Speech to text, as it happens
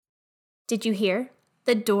Did you hear?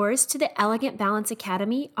 The doors to the Elegant Balance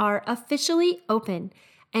Academy are officially open,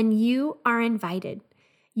 and you are invited.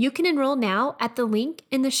 You can enroll now at the link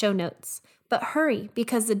in the show notes, but hurry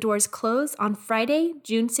because the doors close on Friday,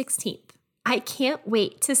 June 16th. I can't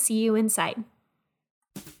wait to see you inside.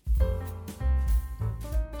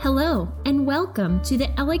 Hello, and welcome to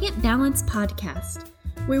the Elegant Balance Podcast,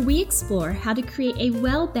 where we explore how to create a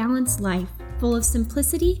well-balanced life full of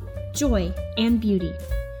simplicity, joy, and beauty.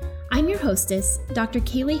 I'm your hostess, Dr.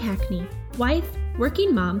 Kaylee Hackney, wife,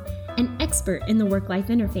 working mom, and expert in the work-life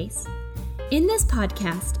interface. In this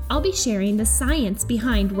podcast, I'll be sharing the science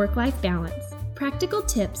behind work-life balance, practical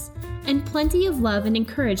tips, and plenty of love and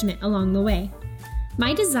encouragement along the way.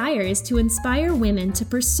 My desire is to inspire women to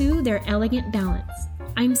pursue their elegant balance.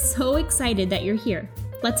 I'm so excited that you're here.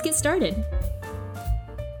 Let's get started.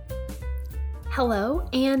 Hello,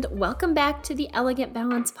 and welcome back to the Elegant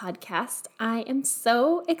Balance Podcast. I am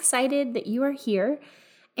so excited that you are here,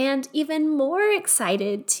 and even more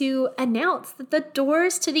excited to announce that the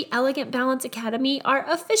doors to the Elegant Balance Academy are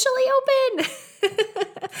officially open.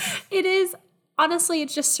 It's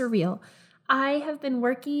just surreal. I have been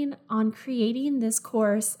working on creating this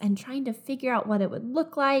course and trying to figure out what it would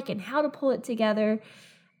look like and how to pull it together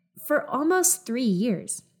for almost 3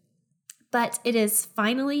 years. But it is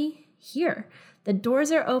finally here. The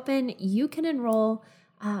doors are open. You can enroll.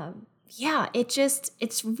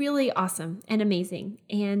 It's really awesome and amazing.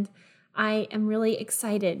 And I am really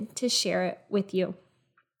excited to share it with you.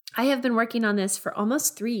 I have been working on this for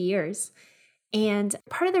almost 3 years. And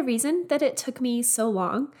part of the reason that it took me so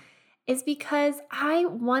long is because I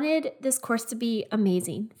wanted this course to be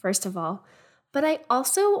amazing, first of all. But I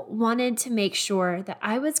also wanted to make sure that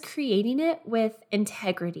I was creating it with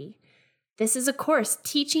integrity. This is a course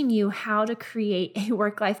teaching you how to create a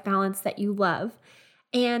work-life balance that you love.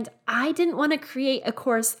 And I didn't want to create a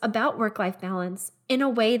course about work-life balance in a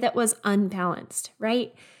way that was unbalanced,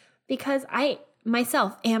 right? Because I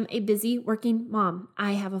myself am a busy working mom.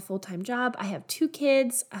 I have a full-time job. I have 2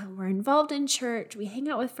 kids. We're involved in church. We hang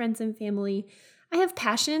out with friends and family. I have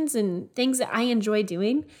passions and things that I enjoy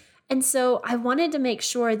doing. And so I wanted to make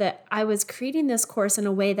sure that I was creating this course in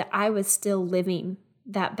a way that I was still living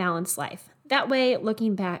that balanced life. That way,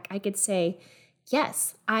 looking back, I could say,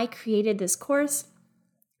 yes, I created this course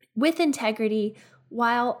with integrity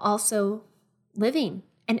while also living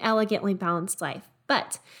an elegantly balanced life.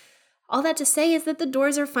 But all that to say is that the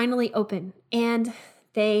doors are finally open, and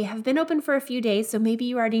they have been open for a few days, so maybe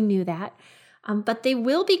you already knew that, but they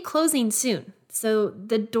will be closing soon. So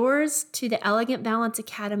the doors to the Elegant Balance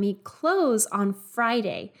Academy close on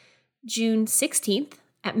Friday, June 16th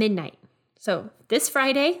at midnight. So this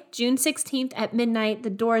Friday, June 16th at midnight, the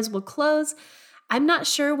doors will close. I'm not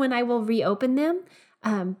sure when I will reopen them,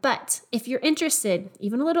 but if you're interested,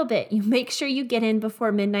 even a little bit, you make sure you get in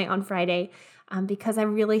before midnight on Friday because I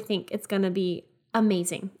really think it's going to be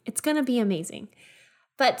amazing. It's going to be amazing.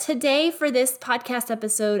 But today for this podcast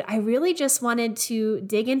episode, I really just wanted to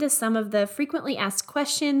dig into some of the frequently asked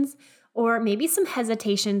questions or maybe some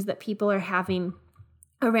hesitations that people are having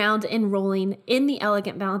around enrolling in the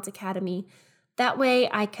Elegant Balance Academy. That way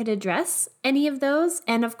I could address any of those.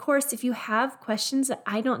 And of course, if you have questions that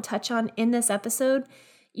I don't touch on in this episode,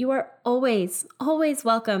 you are always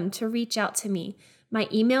welcome to reach out to me. My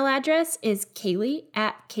email address is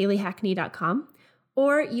kaylee@kayleehackney.com,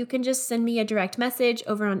 or you can just send me a direct message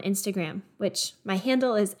over on Instagram, which my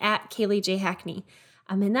handle is @KayleeJHackney.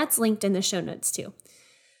 And that's linked in the show notes too.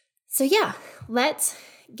 So yeah, let's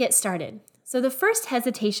get started. So the first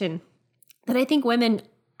hesitation that I think women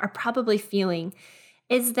are probably feeling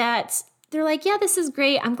is that they're like, yeah, this is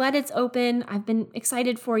great. I'm glad it's open. I've been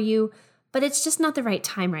excited for you, but it's just not the right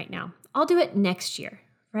time right now. I'll do it next year,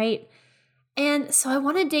 right? And so I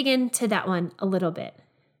want to dig into that one a little bit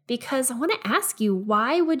because I want to ask you,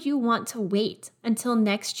 why would you want to wait until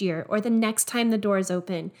next year or the next time the doors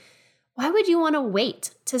open? Why would you want to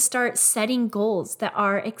wait to start setting goals that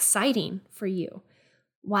are exciting for you?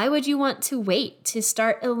 Why would you want to wait to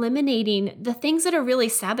start eliminating the things that are really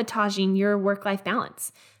sabotaging your work-life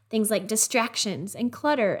balance? Things like distractions and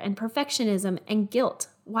clutter and perfectionism and guilt.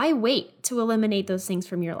 Why wait to eliminate those things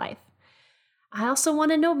from your life? I also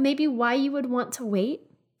want to know maybe why you would want to wait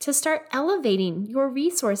to start elevating your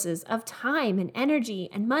resources of time and energy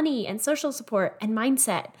and money and social support and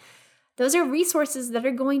mindset. Those are resources that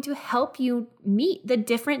are going to help you meet the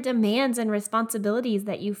different demands and responsibilities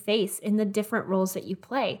that you face in the different roles that you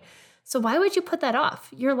play. So why would you put that off?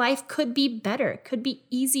 Your life could be better, could be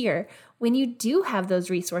easier when you do have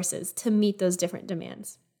those resources to meet those different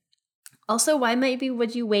demands. Also, why maybe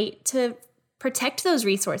would you wait to protect those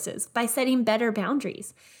resources by setting better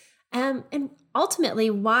boundaries? And ultimately,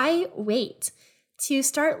 why wait to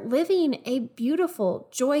start living a beautiful,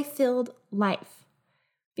 joy-filled life?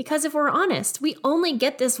 Because if we're honest, we only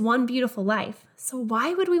get this one beautiful life. So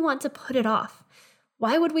why would we want to put it off?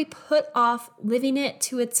 Why would we put off living it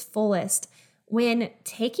to its fullest when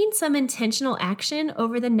taking some intentional action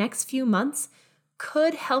over the next few months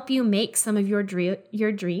could help you make some of your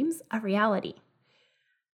dreams a reality?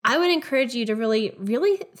 I would encourage you to really,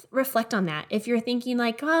 really reflect on that. If you're thinking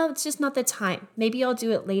like, oh, it's just not the time. Maybe I'll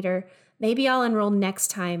do it later. Maybe I'll enroll next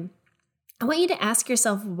time. I want you to ask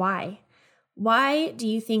yourself why. Why do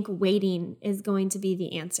you think waiting is going to be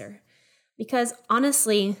the answer? Because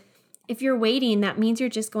honestly, if you're waiting, that means you're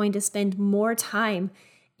just going to spend more time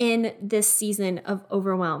in this season of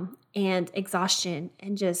overwhelm and exhaustion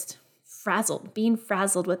and just being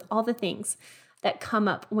frazzled with all the things that come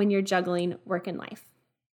up when you're juggling work and life.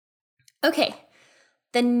 Okay,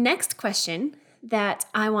 the next question that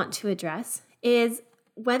I want to address is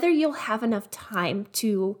whether you'll have enough time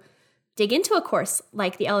to dig into a course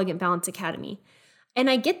like the Elegant Balance Academy. And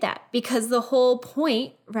I get that because the whole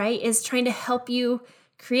point, right, is trying to help you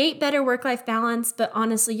create better work-life balance, but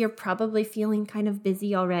honestly, you're probably feeling kind of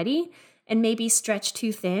busy already and maybe stretched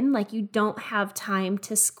too thin, like you don't have time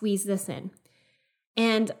to squeeze this in.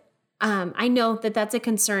 And I know that that's a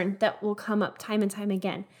concern that will come up time and time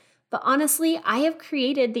again. But honestly, I have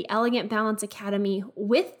created the Elegant Balance Academy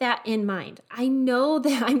with that in mind. I know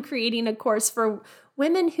that I'm creating a course for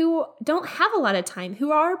women who don't have a lot of time,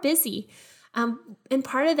 who are busy. And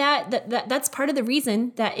part of that's part of the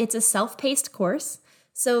reason that it's a self-paced course.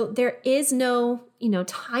 So there is no,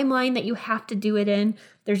 timeline that you have to do it in.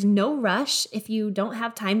 There's no rush if you don't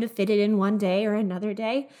have time to fit it in one day or another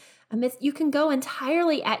day. You can go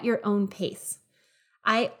entirely at your own pace.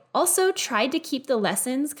 I also tried to keep the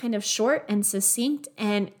lessons kind of short and succinct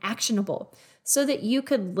and actionable so that you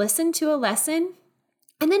could listen to a lesson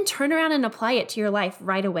and then turn around and apply it to your life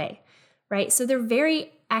right away, right? So they're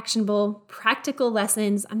very actionable, practical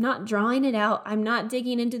lessons. I'm not drawing it out. I'm not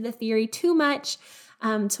digging into the theory too much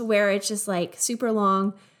to where it's just like super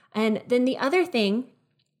long. And then the other thing,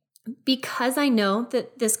 because I know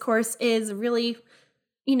that this course is really,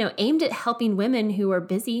 aimed at helping women who are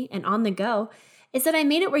busy and on the go, is that I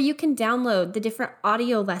made it where you can download the different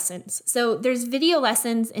audio lessons. So there's video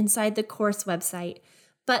lessons inside the course website,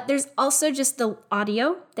 but there's also just the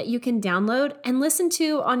audio that you can download and listen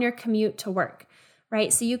to on your commute to work,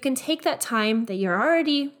 right? So you can take that time that you're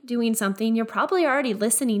already doing something, you're probably already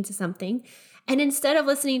listening to something, and instead of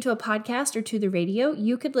listening to a podcast or to the radio,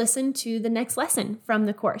 you could listen to the next lesson from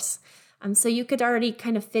the course. So you could already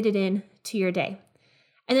kind of fit it in to your day.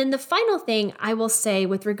 And then the final thing I will say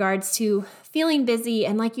with regards to feeling busy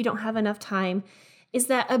and like you don't have enough time is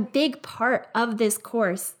that a big part of this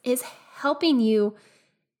course is helping you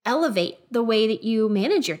elevate the way that you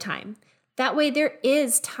manage your time. That way there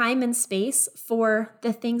is time and space for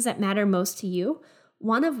the things that matter most to you,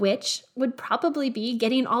 one of which would probably be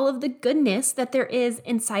getting all of the goodness that there is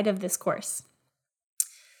inside of this course.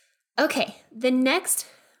 Okay, the next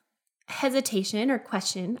hesitation or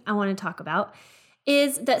question I want to talk about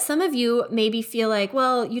is that some of you maybe feel like,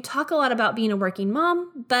 well, you talk a lot about being a working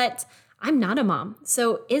mom, but I'm not a mom.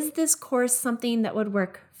 So is this course something that would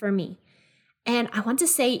work for me? And I want to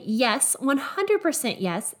say yes, 100%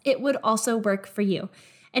 yes, it would also work for you.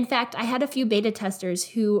 In fact, I had a few beta testers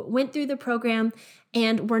who went through the program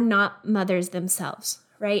and were not mothers themselves,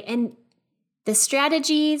 right? And the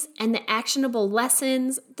strategies and the actionable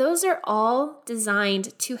lessons, those are all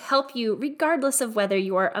designed to help you regardless of whether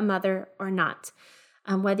you're a mother or not.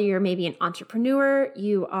 Whether you're maybe an entrepreneur,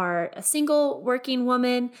 you are a single working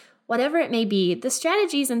woman, whatever it may be, the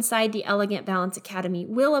strategies inside the Elegant Balance Academy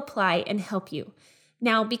will apply and help you.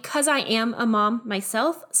 Now, because I am a mom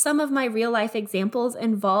myself, some of my real life examples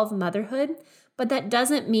involve motherhood, but that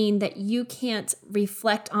doesn't mean that you can't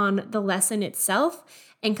reflect on the lesson itself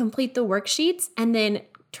and complete the worksheets and then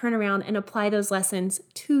turn around and apply those lessons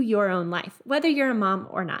to your own life, whether you're a mom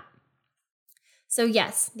or not. So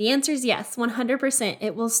yes, the answer is yes, 100%.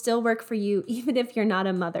 It will still work for you even if you're not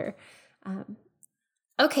a mother.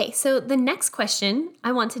 Okay, so the next question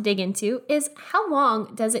I want to dig into is how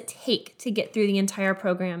long does it take to get through the entire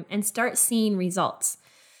program and start seeing results?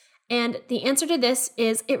 And the answer to this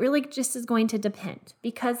is it really just is going to depend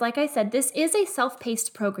because like I said, this is a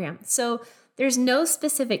self-paced program. So there's no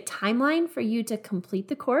specific timeline for you to complete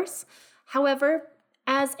the course. However,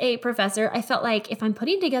 as a professor, I felt like if I'm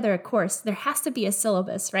putting together a course, there has to be a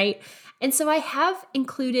syllabus, right? And so I have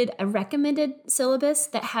included a recommended syllabus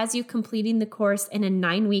that has you completing the course in a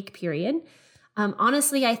 9-week period.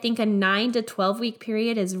 Honestly, I think a 9 to 12 week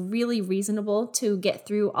period is really reasonable to get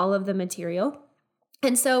through all of the material.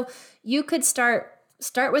 And so you could start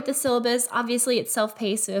with the syllabus. Obviously, it's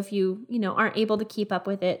self-paced, so if you aren't able to keep up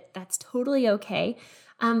with it, that's totally okay.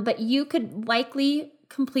 But you could likely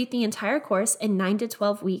complete the entire course in 9 to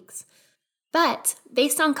 12 weeks. But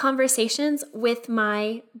based on conversations with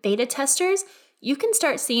my beta testers, you can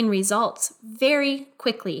start seeing results very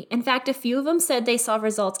quickly. In fact, a few of them said they saw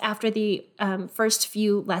results after the first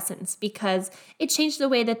few lessons because it changed the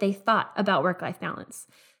way that they thought about work-life balance.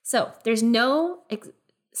 So there's no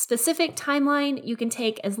specific timeline. You can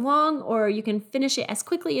take as long or you can finish it as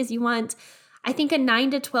quickly as you want. I think a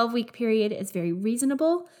 9 to 12 week period is very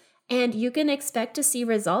reasonable, and you can expect to see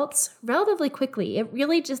results relatively quickly. It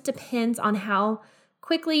really just depends on how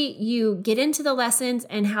quickly you get into the lessons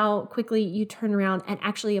and how quickly you turn around and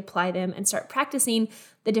actually apply them and start practicing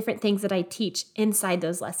the different things that I teach inside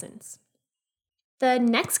those lessons. The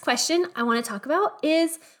next question I want to talk about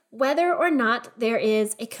is whether or not there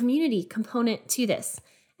is a community component to this.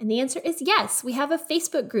 And the answer is yes. We have a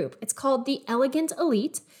Facebook group. It's called the Elegant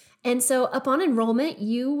Elite. And so upon enrollment,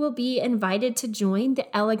 you will be invited to join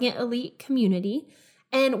the Elegant Elite community.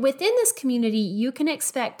 And within this community, you can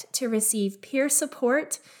expect to receive peer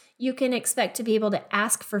support. You can expect to be able to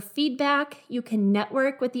ask for feedback. You can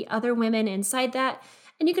network with the other women inside that.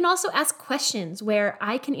 And you can also ask questions where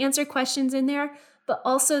I can answer questions in there, but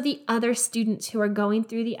also the other students who are going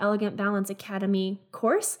through the Elegant Balance Academy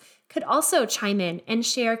course could also chime in and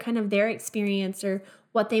share kind of their experience or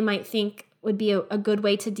what they might think would be a good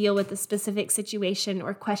way to deal with the specific situation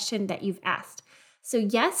or question that you've asked. So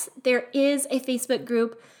yes, there is a Facebook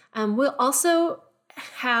group. We'll also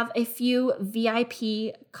have a few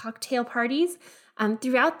VIP cocktail parties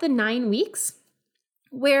throughout the 9 weeks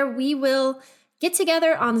where we will get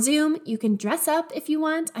together on Zoom. You can dress up if you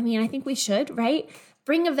want. I mean, I think we should, right?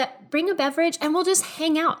 Bring a beverage and we'll just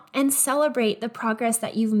hang out and celebrate the progress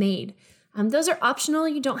that you've made. Those are optional.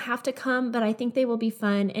 You don't have to come, but I think they will be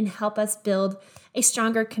fun and help us build a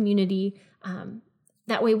stronger community.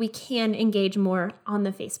 That way we can engage more on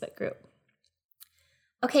the Facebook group.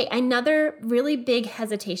 Okay, another really big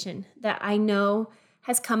hesitation that I know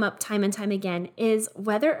has come up time and time again is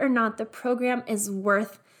whether or not the program is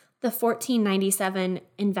worth the $14.97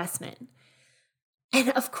 investment. And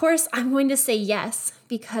of course, I'm going to say yes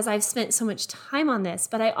because I've spent so much time on this,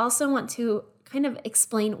 but I also want to kind of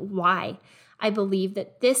explain why I believe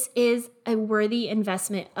that this is a worthy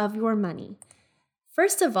investment of your money.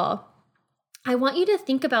 First of all, I want you to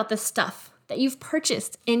think about the stuff that you've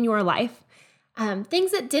purchased in your life,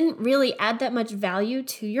 things that didn't really add that much value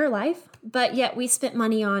to your life, but yet we spent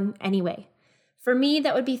money on anyway. For me,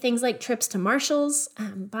 that would be things like trips to Marshall's,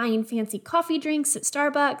 buying fancy coffee drinks at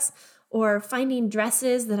Starbucks, or finding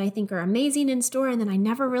dresses that I think are amazing in store and then I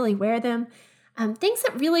never really wear them. Things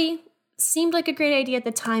that really seemed like a great idea at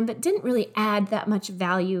the time, but didn't really add that much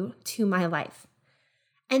value to my life.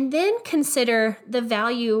 And then consider the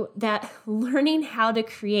value that learning how to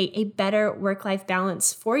create a better work-life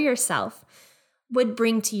balance for yourself would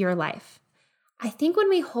bring to your life. I think when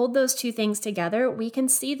we hold those two things together, we can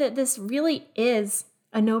see that this really is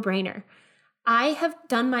a no-brainer. I have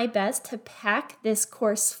done my best to pack this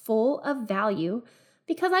course full of value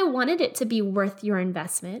because I wanted it to be worth your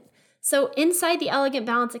investment. So inside the Elegant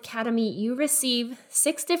Balance Academy, you receive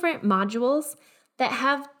 6 different modules that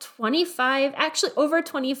have over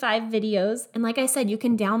 25 videos. And like I said, you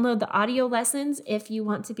can download the audio lessons if you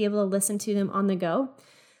want to be able to listen to them on the go.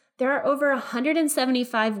 There are over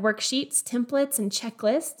 175 worksheets, templates, and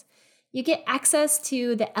checklists. You get access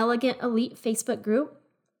to the Elegant Elite Facebook group,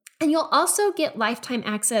 and you'll also get lifetime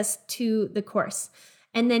access to the course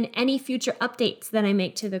and then any future updates that I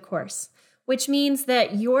make to the course, which means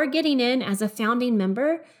that you're getting in as a founding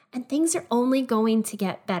member and things are only going to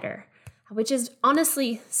get better, which is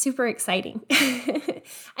honestly super exciting.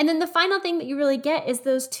 And then the final thing that you really get is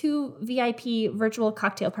those 2 VIP virtual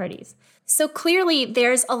cocktail parties. So clearly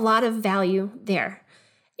there's a lot of value there.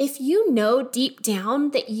 If you know deep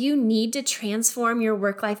down that you need to transform your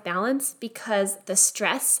work-life balance because the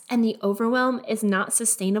stress and the overwhelm is not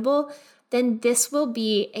sustainable, then this will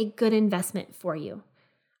be a good investment for you.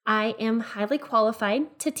 I am highly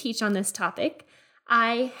qualified to teach on this topic.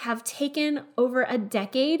 I have taken over a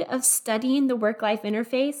decade of studying the work-life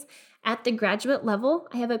interface at the graduate level.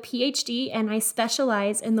 I have a PhD and I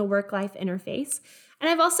specialize in the work-life interface. And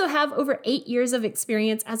I've also have over 8 years of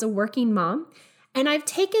experience as a working mom. And I've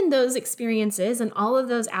taken those experiences and all of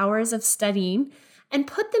those hours of studying and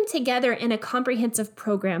put them together in a comprehensive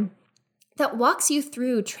program that walks you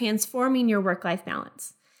through transforming your work-life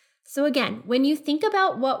balance. So again, when you think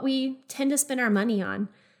about what we tend to spend our money on,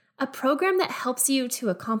 a program that helps you to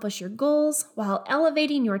accomplish your goals while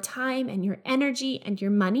elevating your time and your energy and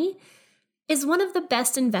your money is one of the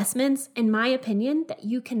best investments, in my opinion, that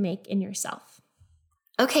you can make in yourself.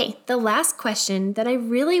 Okay, the last question that I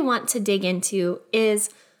really want to dig into is,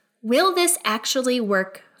 will this actually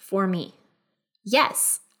work for me?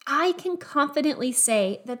 Yes, I can confidently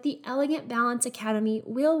say that the Elegant Balance Academy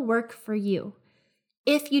will work for you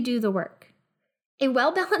if you do the work. A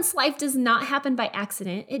well-balanced life does not happen by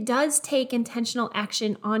accident. It does take intentional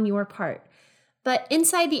action on your part. But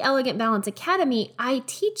inside the Elegant Balance Academy, I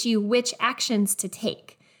teach you which actions to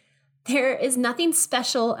take. There is nothing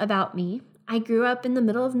special about me. I grew up in the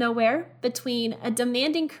middle of nowhere between a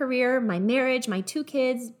demanding career, my marriage, my 2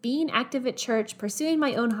 kids, being active at church, pursuing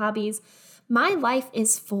my own hobbies. My life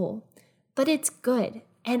is full, but it's good.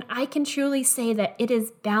 And I can truly say that it is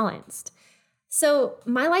balanced. So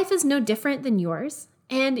my life is no different than yours.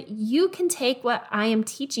 And you can take what I am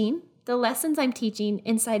teaching, the lessons I'm teaching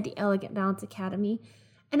inside the Elegant Balance Academy,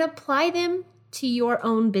 and apply them to your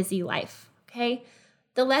own busy life, okay?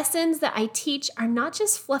 The lessons that I teach are not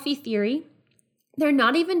just fluffy theory. They're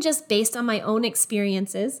not even just based on my own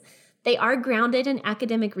experiences. They are grounded in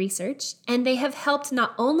academic research, and they have helped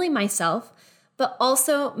not only myself, but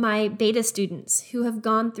also my beta students who have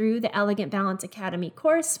gone through the Elegant Balance Academy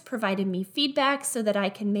course, provided me feedback so that I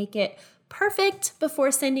can make it perfect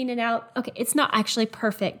before sending it out. Okay, it's not actually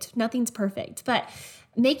perfect. Nothing's perfect, but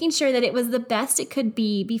making sure that it was the best it could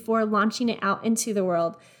be before launching it out into the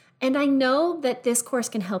world. And I know that this course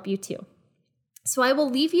can help you too. So I will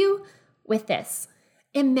leave you with this.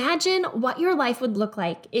 Imagine what your life would look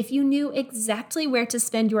like if you knew exactly where to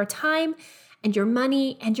spend your time and your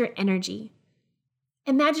money and your energy.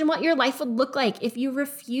 Imagine what your life would look like if you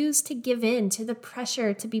refused to give in to the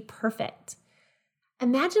pressure to be perfect.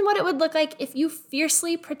 Imagine what it would look like if you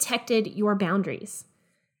fiercely protected your boundaries.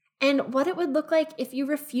 And what it would look like if you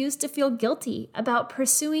refused to feel guilty about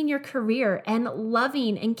pursuing your career and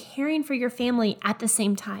loving and caring for your family at the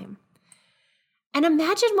same time. And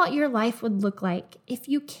imagine what your life would look like if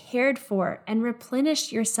you cared for and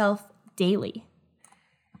replenished yourself daily.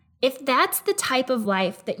 If that's the type of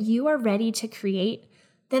life that you are ready to create,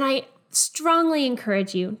 then I strongly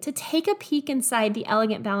encourage you to take a peek inside the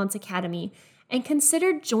Elegant Balance Academy and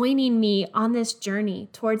consider joining me on this journey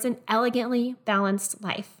towards an elegantly balanced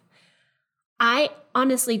life. I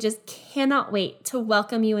honestly just cannot wait to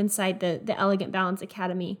welcome you inside the Elegant Balance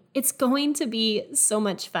Academy. It's going to be so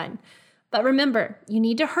much fun. But remember, you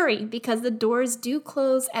need to hurry because the doors do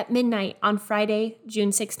close at midnight on Friday,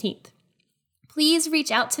 June 16th. Please reach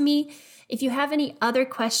out to me if you have any other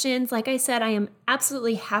questions. Like I said, I am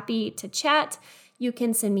absolutely happy to chat. You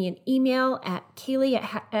can send me an email at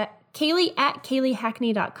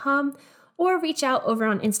kaylee@kayleehackney.com or reach out over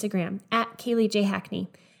on Instagram at KayleeJHackney.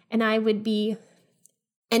 And I would be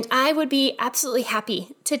absolutely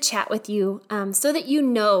happy to chat with you so that you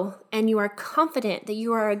know and you are confident that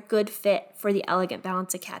you are a good fit for the Elegant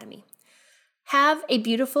Balance Academy. Have a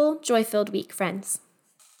beautiful, joy-filled week, friends.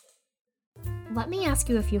 Let me ask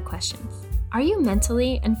you a few questions. Are you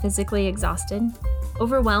mentally and physically exhausted?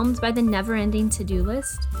 Overwhelmed by the never-ending to-do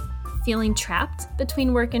list? Feeling trapped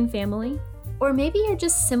between work and family? Or maybe you're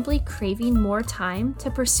just simply craving more time to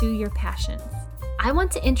pursue your passions. I want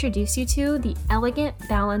to introduce you to the Elegant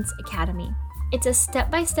Balance Academy. It's a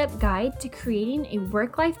step-by-step guide to creating a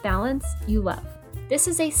work-life balance you love. This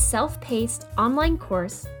is a self-paced online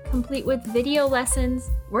course complete with video lessons,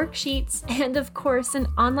 worksheets, and of course, an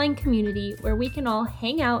online community where we can all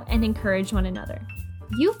hang out and encourage one another.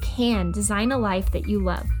 You can design a life that you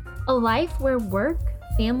love, a life where work,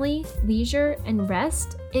 family, leisure, and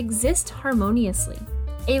rest exist harmoniously.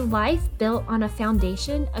 A life built on a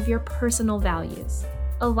foundation of your personal values.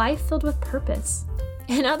 A life filled with purpose.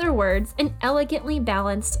 In other words, an elegantly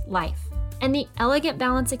balanced life. And the Elegant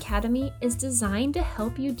Balance Academy is designed to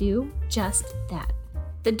help you do just that.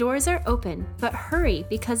 The doors are open, but hurry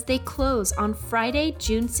because they close on Friday,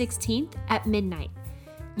 June 16th at midnight.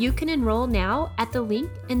 You can enroll now at the link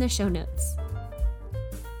in the show notes.